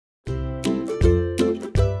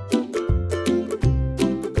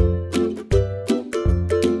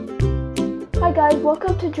guys,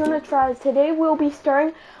 welcome to Jonah Tries. Today we'll be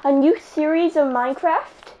starting a new series of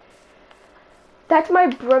Minecraft. That's my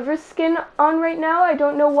brother's skin on right now. I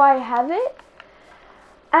don't know why I have it.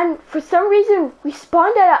 And for some reason we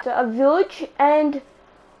spawned at a village and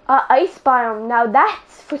an ice biome. Now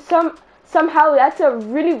that's somehow that's a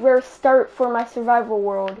really rare start for my survival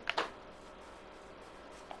world.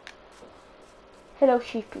 Hello,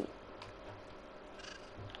 sheepy.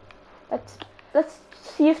 Let's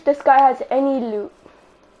see if this guy has any loot.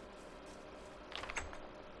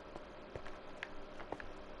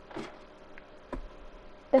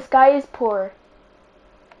 This guy is poor.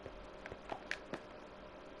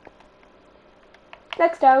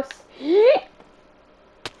 Next house. Wait,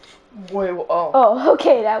 oh. Oh,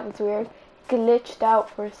 okay, that was weird. Glitched out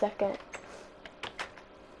for a second.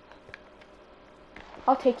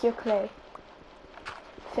 I'll take your clay.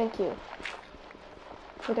 Thank you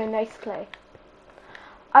for the nice clay.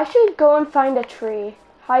 I should go and find a tree.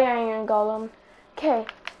 Hi, iron golem. Okay,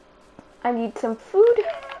 I need some food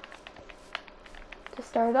to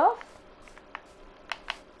start off.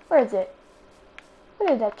 Where is it? Where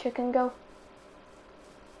did that chicken go?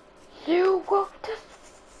 You won't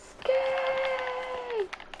escape!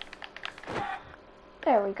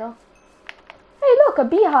 There we go. Hey, look, a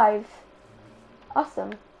beehive.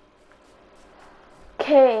 Awesome.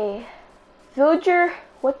 Okay, villager,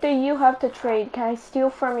 what do you have to trade? Can I steal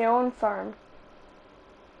from your own farm?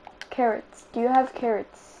 Carrots. Do you have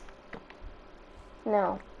carrots?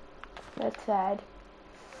 No. That's sad.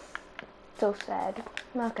 So sad.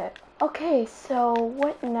 Okay. Okay, so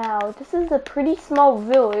what now? This is a pretty small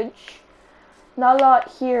village. Not a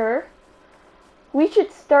lot here. We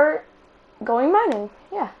should start going mining.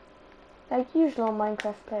 Yeah. Like usual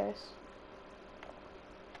Minecraft players.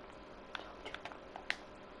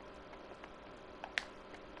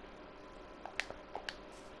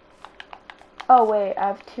 Oh wait, I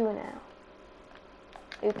have two now.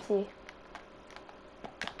 Oopsie.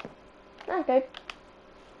 Okay.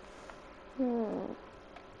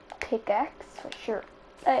 Pickaxe for sure.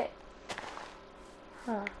 Hey.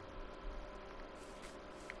 Huh.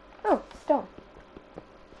 Oh, stone.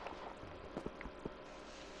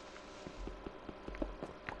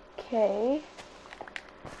 Okay.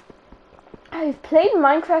 I've played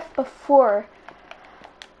Minecraft before.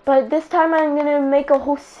 But this time I'm gonna make a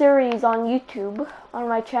whole series on YouTube, on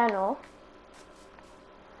my channel.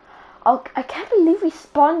 I can't believe we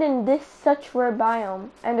spawned in this such rare biome.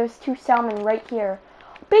 And there's two salmon right here.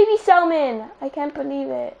 Baby salmon! I can't believe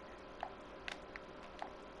it.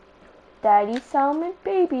 Daddy salmon,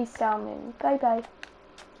 baby salmon. Bye bye.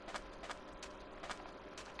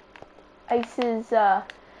 Ice is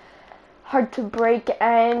hard to break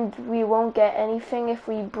and we won't get anything if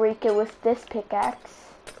we break it with this pickaxe.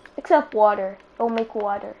 Except water. It'll make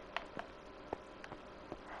water.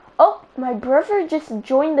 Oh, my brother just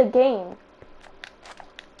joined the game.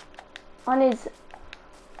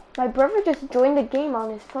 My brother just joined the game on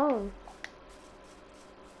his phone.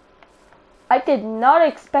 I did not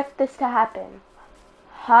expect this to happen.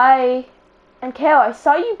 Hi. And Kale, I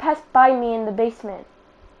saw you pass by me in the basement.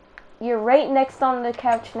 You're right next on the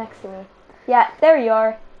couch next to me. Yeah, there you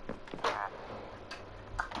are.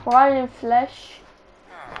 Rotten in flesh.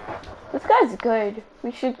 This guy's good.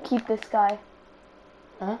 We should keep this guy.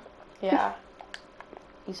 Huh? Yeah.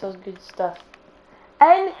 He sells good stuff.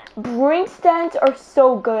 And brink stands are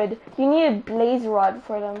so good. You need a blaze rod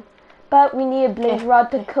for them. But we need a blaze rod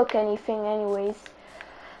to cook anything anyways.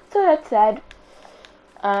 So that's sad.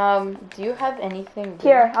 Do you have anything?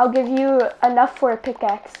 Here, I'll give you enough for a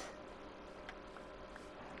pickaxe.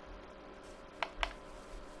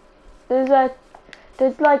 There's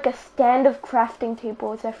like a stand of crafting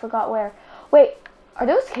tables. I forgot where. Wait, are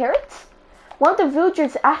those carrots? One of the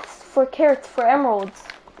villagers asked for carrots for emeralds.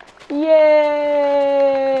 Yay!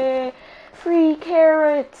 Free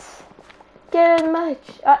carrots. Get as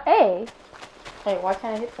much. Hey. Hey, why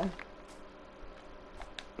can't I hit them?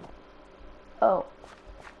 Oh,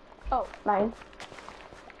 mine.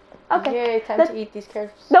 Okay. Yay, time to eat these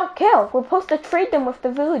carrots. No, kill. We're supposed to trade them with the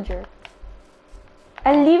villager.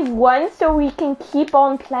 And leave one so we can keep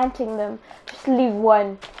on planting them. Just leave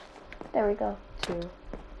one. There we go. Two.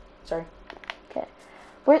 Sorry. Okay.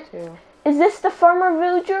 Two. Is this the farmer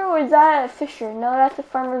villager or is that a fisher? No, that's a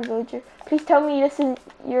farmer villager. Please tell me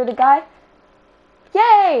you're the guy.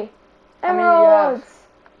 Yay! Emeralds!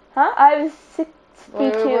 Huh? I have 62.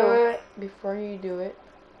 Wait. Before you do it.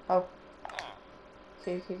 Oh. So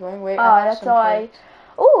you keep going. Wait. Oh, that's all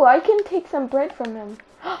Oh, I can take some bread from him.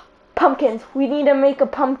 Pumpkins. We need to make a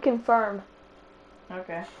pumpkin farm.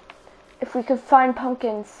 Okay. If we could find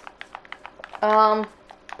pumpkins. Problem.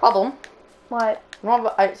 What? No,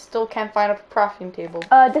 but I still can't find a crafting table.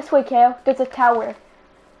 This way, Kale. There's a tower.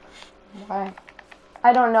 Why?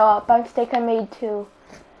 I don't know. By mistake I made too.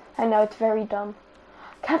 I know, it's very dumb.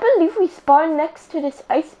 Can't believe we spawned next to this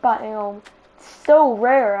ice biome. It's so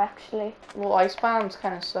rare, actually. Well, ice biomes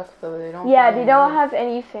kind of suck, though. They don't. Yeah, they don't have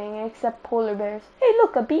anything except polar bears. Hey,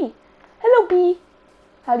 look, a bee. Hello, bee.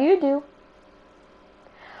 How do you do?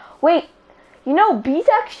 Wait, you know, bees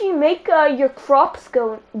actually make your crops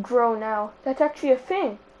grow now. That's actually a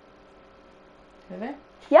thing. Do they?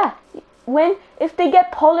 Yeah, if they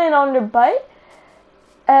get pollen on their butt,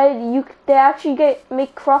 they actually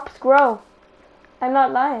make crops grow. I'm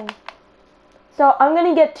not lying. So I'm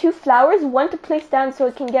gonna get 2 flowers, one to place down so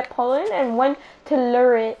it can get pollen, and one to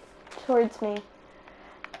lure it towards me.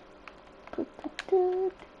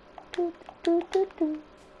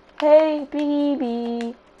 Hey,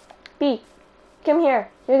 bee, bee, come here.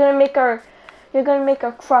 You're gonna make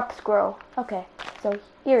our crops grow. Okay, so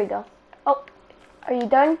here we go. Oh, are you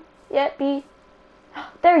done yet, bee?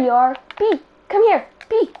 There you are. Bee, come here.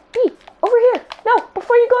 Bee, over here. No,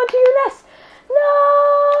 before you go into your nest.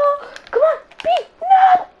 No! Come on, bee,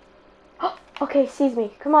 no! Okay, sees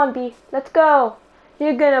me. Come on, bee. Let's go.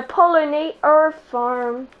 You're gonna pollinate our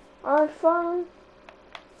farm. Our farm.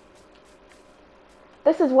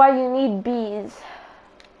 This is why you need bees.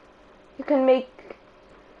 You can make...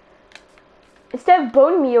 Instead of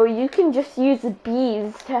bone meal, you can just use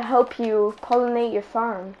bees to help you pollinate your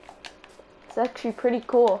farm. It's actually pretty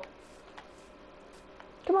cool.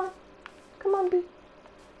 Come on. Come on, bee.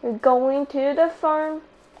 We're going to the farm.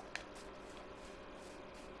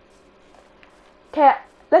 Okay,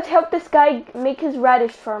 let's help this guy make his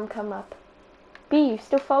radish farm come up. Bee, you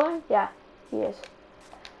still following? Yeah, he is.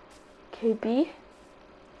 Okay, bee.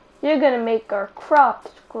 You're gonna make our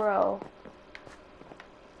crops grow.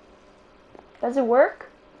 Does it work?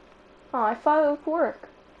 Oh, I thought it would work.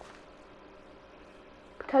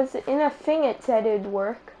 Because in a thing it said it would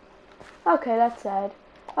work. Okay, that's sad.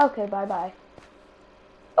 Okay, bye-bye.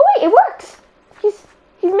 Oh wait, it works! He's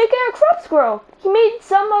making our crops grow. He made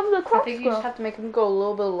some of the crops grow. I think you just have to make him go a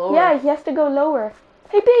little bit lower. Yeah, he has to go lower.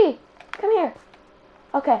 Hey, bee, come here.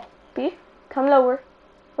 Okay, bee, come lower.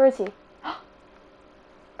 Where is he?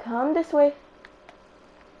 Come this way.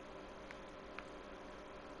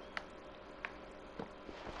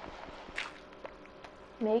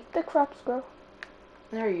 Make the crops grow.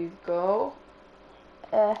 There you go.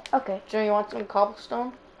 Okay. Joe, you want some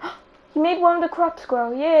cobblestone? He made one of the crops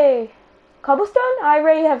grow. Yay. Cobblestone? I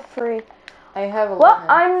already have 3. I have 11.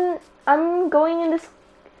 Well, I'm going in this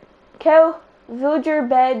cow villager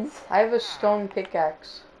beds. I have a stone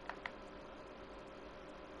pickaxe.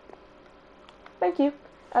 Thank you.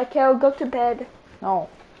 Okay, I'll go to bed. No.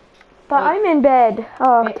 But Wait. I'm in bed.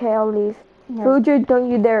 Oh, Wait. okay, I'll leave. Here. Villager, don't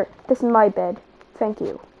you dare. This is my bed. Thank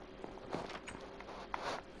you.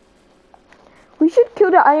 We should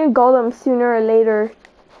kill the iron golem sooner or later.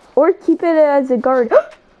 Or keep it as a guard.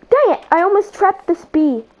 Dang it! I almost trapped this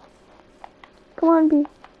bee. Come on, bee.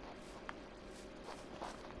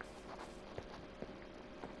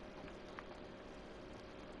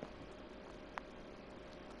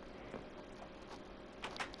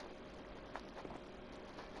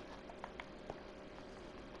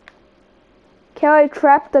 Okay, I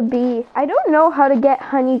trapped the bee. I don't know how to get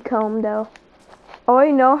honeycomb though. All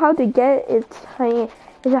I know how to get is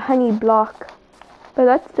a honey block. But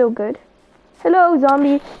that's still good. Hello,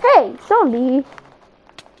 zombie. Hey, zombie.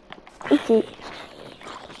 Oopsie.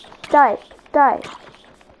 Die. Die.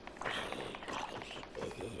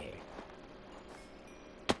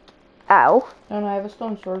 Ow. Jonah, I have a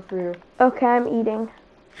stone sword for you. Okay, I'm eating.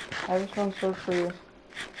 I have a stone sword for you.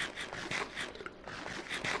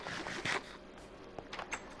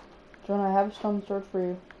 Jonah, I have a stone sword for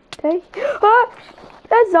you. Okay. Ah!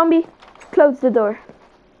 That's zombie. Close the door.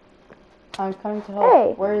 I'm coming to help.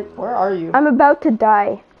 Hey. Where are you? I'm about to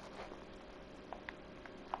die.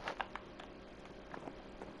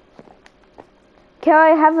 Okay,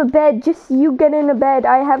 I have a bed. Just you get in a bed.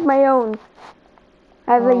 I have my own.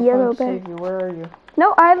 I have a yellow bed. Save you. Where are you?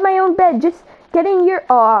 No, I have my own bed. Just get in your...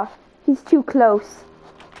 Aw, he's too close.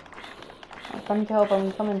 I'm coming to help.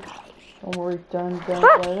 I'm coming. Don't worry. Don't die.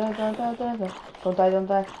 Don't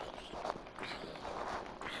die.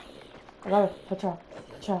 I got it. Pacha.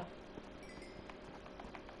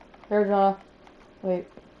 Here, Jonah. Wait.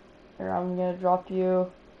 Here, I'm gonna drop you.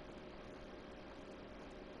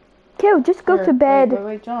 Okay, just go Here, to bed.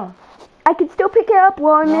 Wait, Jonah. I can still pick it up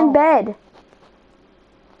while I'm in bed.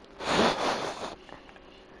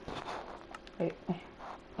 Wait.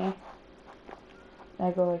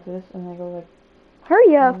 I go like this, and I go like...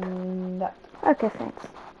 Hurry up. that. Okay, thanks.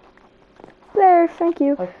 There, thank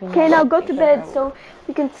you. Okay, now go to bed so. so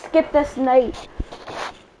we can skip this night.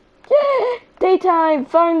 Yeah, daytime,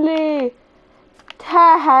 finally.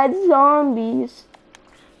 Ta had zombies.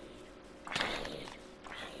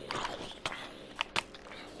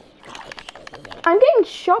 I'm getting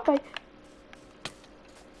shot by...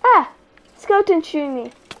 Ah, skeleton shooting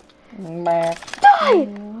me. Die!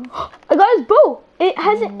 I got his bow. It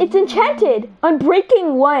hasn't. It's enchanted. I'm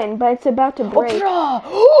breaking one, but it's about to break.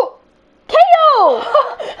 Oh, KO!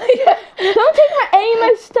 Don't take any of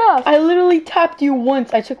my stuff. I literally tapped you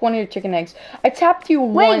once. I took one of your chicken eggs. I tapped you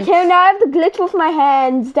once. Wait, Kale, now I have to glitch with my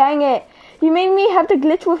hands. Dang it. You made me have to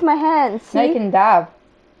glitch with my hands. See? Now you can dab.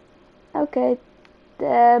 Okay.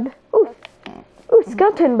 Dab. Ooh. Ooh,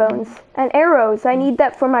 skeleton bones. And arrows. I need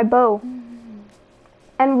that for my bow.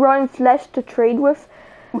 And rotten flesh to trade with.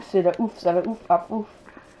 Oof, up, oof.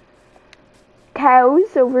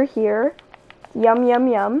 Cows over here. Yum, yum,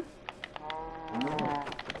 yum.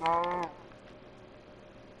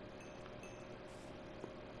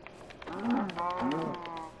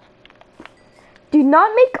 Do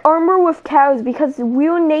not make armor with cows because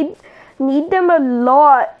we'll need them a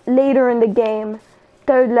lot later in the game.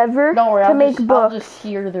 Their leather Don't worry, to make books. I'll just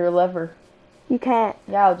shear their leather. You can't.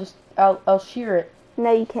 Yeah, I'll shear it.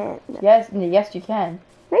 No, you can't. No. Yes, you can.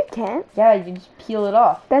 No, you can't. Yeah, you just peel it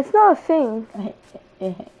off. That's not a thing.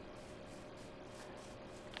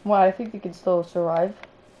 Well, I think they can still survive.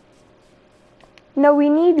 No, we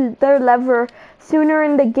need their leather sooner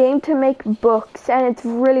in the game to make books, and it's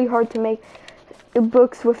really hard to make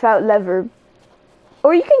books without leather.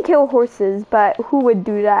 Or you can kill horses, but who would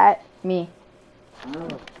do that? Me.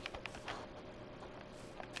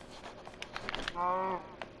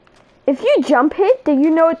 If you jump hit, do you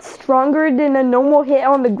know it's stronger than a normal hit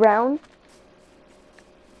on the ground?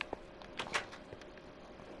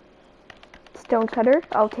 Stonecutter,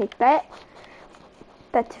 I'll take that.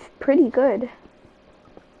 That's pretty good.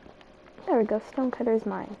 There we go, Stonecutter's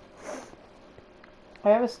mine. I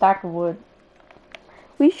have a stack of wood.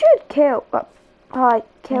 We should kill.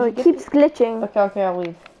 Kill. It keeps glitching. Okay, I'll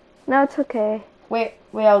leave. No, it's okay. Wait,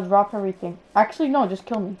 I'll drop everything. Actually, no, just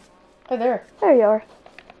kill me. Hey, there. There you are.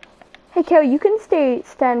 Hey, Kale, you can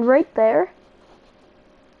stand right there.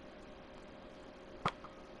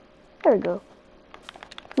 There we go.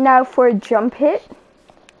 Now for a jump hit.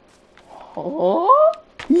 Oh?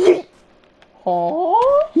 Yeet.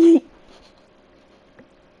 Oh? Yeet.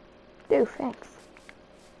 Dude, thanks.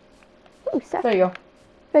 Ooh, there you go.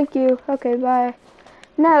 Thank you. Okay, bye.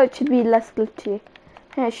 Now it should be less glitchy.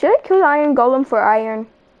 Hey, should I kill the iron golem for iron?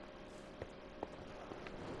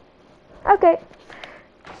 Okay.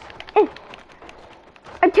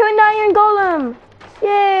 I'm killing the iron golem!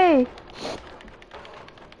 Yay!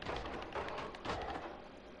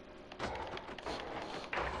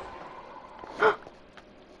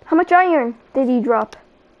 How much iron did he drop?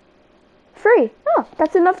 3. Oh,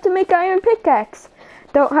 that's enough to make an iron pickaxe.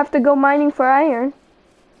 Don't have to go mining for iron.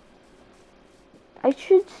 I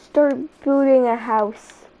should start building a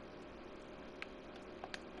house.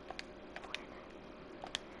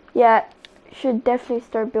 Yeah, should definitely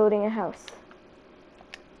start building a house.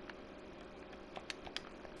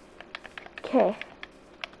 Okay.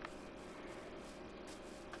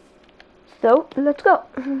 So, let's go.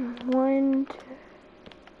 1, 2.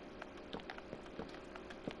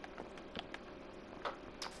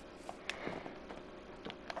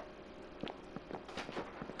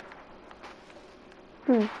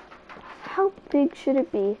 How big should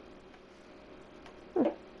it be?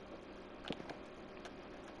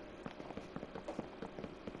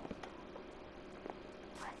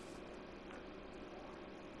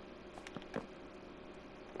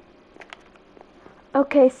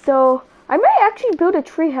 Okay, so I might actually build a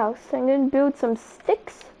treehouse. I'm gonna build some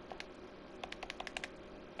sticks.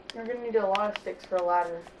 You're gonna need a lot of sticks for a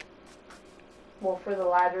ladder. Well, for the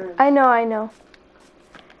ladder. I know.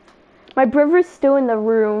 My brother's still in the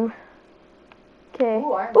room. Okay.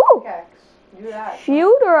 Ooh, iron pickaxe. Do that.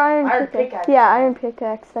 Shield or iron pickaxe? Yeah, iron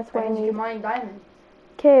pickaxe. That's what I need. You can mine diamonds.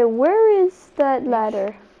 Okay, where is that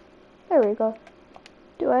ladder? There we go.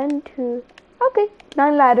 1, 2. Okay,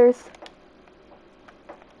 9 ladders.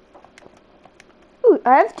 Ooh,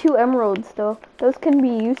 I have 2 emeralds though. Those can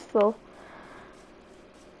be useful.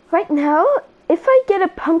 Right now, if I get a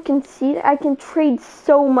pumpkin seed, I can trade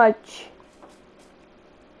so much.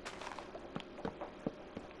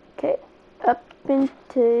 Okay, up into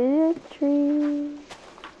the tree.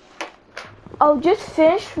 I'll just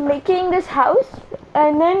finish making this house,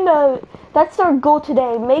 and then that's our goal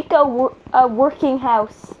today. Make a working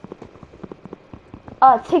house.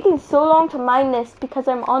 It's taking so long to mine this because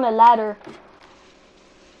I'm on a ladder.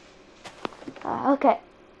 Okay.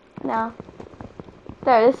 Now.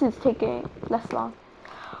 There, this is taking less long.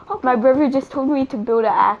 Okay. My brother just told me to build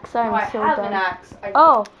an axe. I'm I so have dumb. an axe. He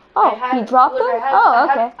dropped them?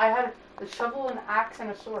 Okay. I had a shovel, an axe, and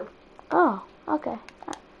a sword. Oh, okay.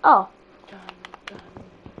 Oh.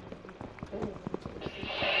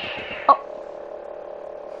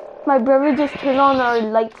 My brother just turned on our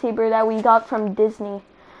lightsaber that we got from Disney.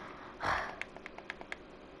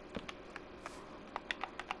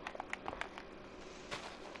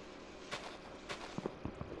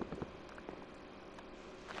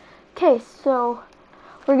 Okay, so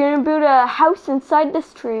we're gonna build a house inside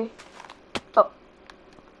this tree. Oh,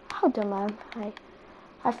 how dumb am I?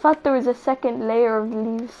 I thought there was a second layer of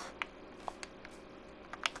leaves.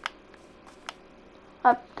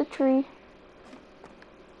 Up the tree.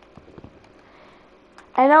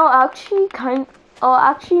 And I'll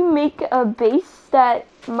actually make a base that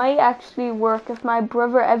might actually work if my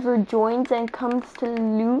brother ever joins and comes to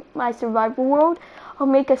loot my survival world. I'll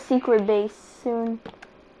make a secret base soon.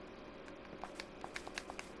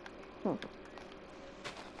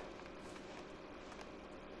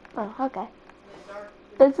 Oh, okay.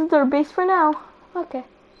 This is our base for now. Okay.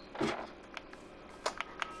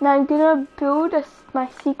 Now I'm gonna build my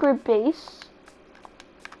secret base.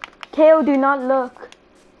 KO, do not look.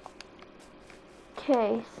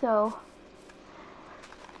 Okay, so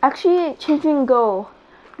actually changing goal.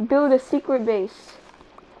 Build a secret base.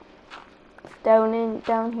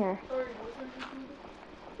 Down here.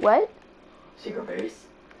 What? Secret base?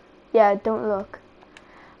 Yeah, don't look.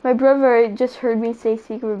 My brother just heard me say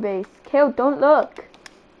secret base. KO, don't look.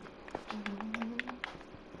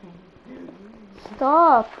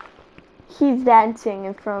 Stop. He's dancing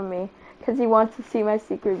in front of me because he wants to see my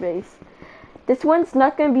secret base. This one's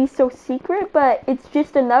not going to be so secret, but it's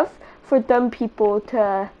just enough for dumb people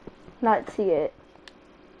to not see it.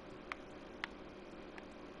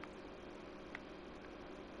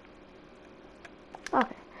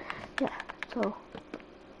 Okay, yeah, so.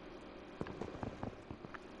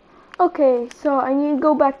 Okay, so I need to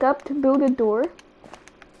go back up to build a door.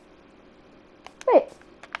 Wait,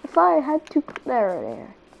 if I had two,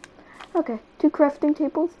 there. Okay, 2 crafting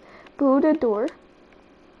tables, build a door.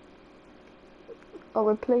 I'll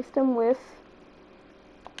replace them with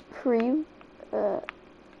 3.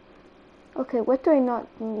 Okay, what do I not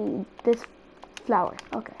need? This flower.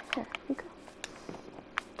 Okay, here we go.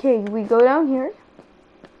 Okay, we go down here.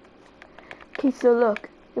 Okay, so look,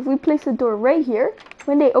 if we place a door right here,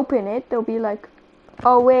 when they open it, they'll be like,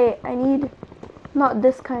 oh wait, I need not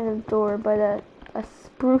this kind of door, but a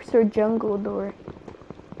spruce or jungle door.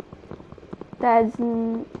 That's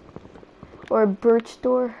or a birch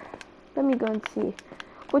door. Let me go and see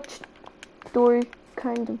which door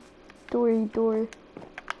kind of door.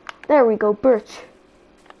 There we go, birch.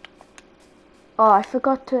 Oh, I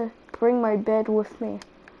forgot to bring my bed with me.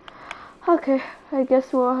 Okay, I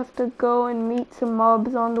guess we'll have to go and meet some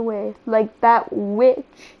mobs on the way, like that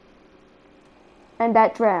witch and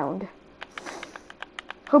that drowned.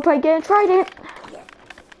 Hope I get a trident.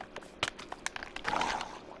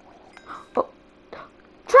 Oh,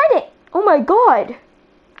 trident! Oh my god!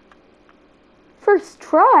 First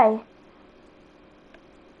try.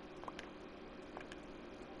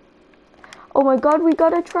 Oh my god, we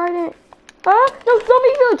got a trident. Ah, no,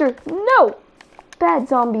 zombie villager! No! Bad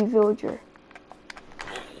zombie villager.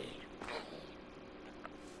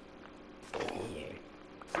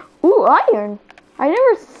 Ooh, iron! I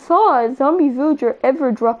never saw a zombie villager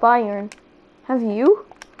ever drop iron. Have you?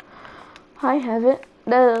 I haven't.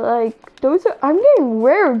 I'm getting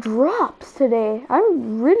rare drops today.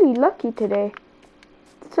 I'm really lucky today.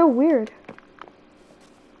 It's so weird.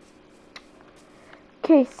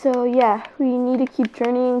 Okay, so yeah, we need to keep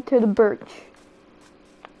journeying to the birch.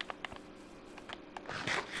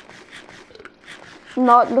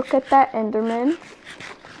 Not look at that Enderman.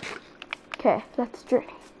 Okay, let's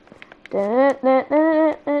journey.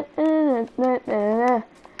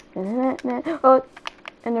 Oh,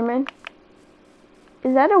 Enderman.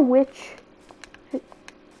 Is that a witch?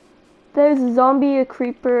 There's a zombie, a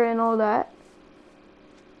creeper, and all that.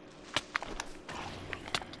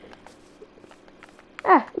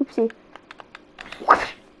 Ah, oopsie.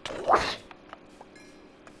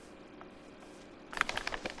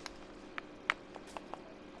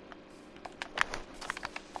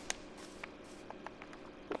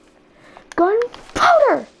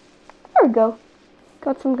 Gunpowder! There we go.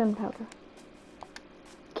 Got some gunpowder.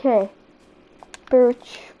 Okay.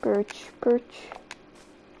 Birch.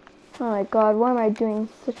 Oh my god, why am I doing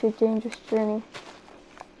such a dangerous journey?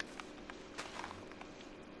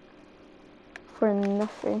 For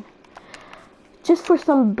nothing. Just for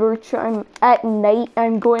some birch, I'm at night.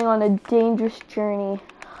 I'm going on a dangerous journey.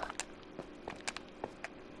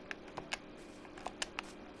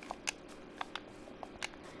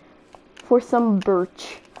 For some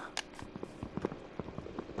birch.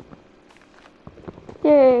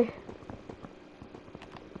 Yay.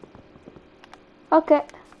 Okay.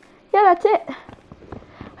 Yeah, that's it.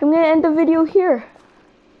 I'm gonna end the video here.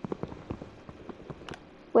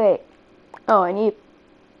 Wait. Oh, I need...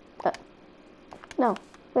 no.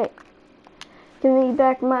 Wait. Give me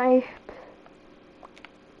back my...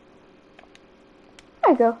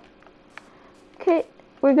 There you go. Okay.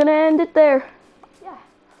 We're gonna end it there. Yeah.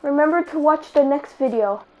 Remember to watch the next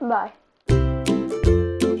video. Bye.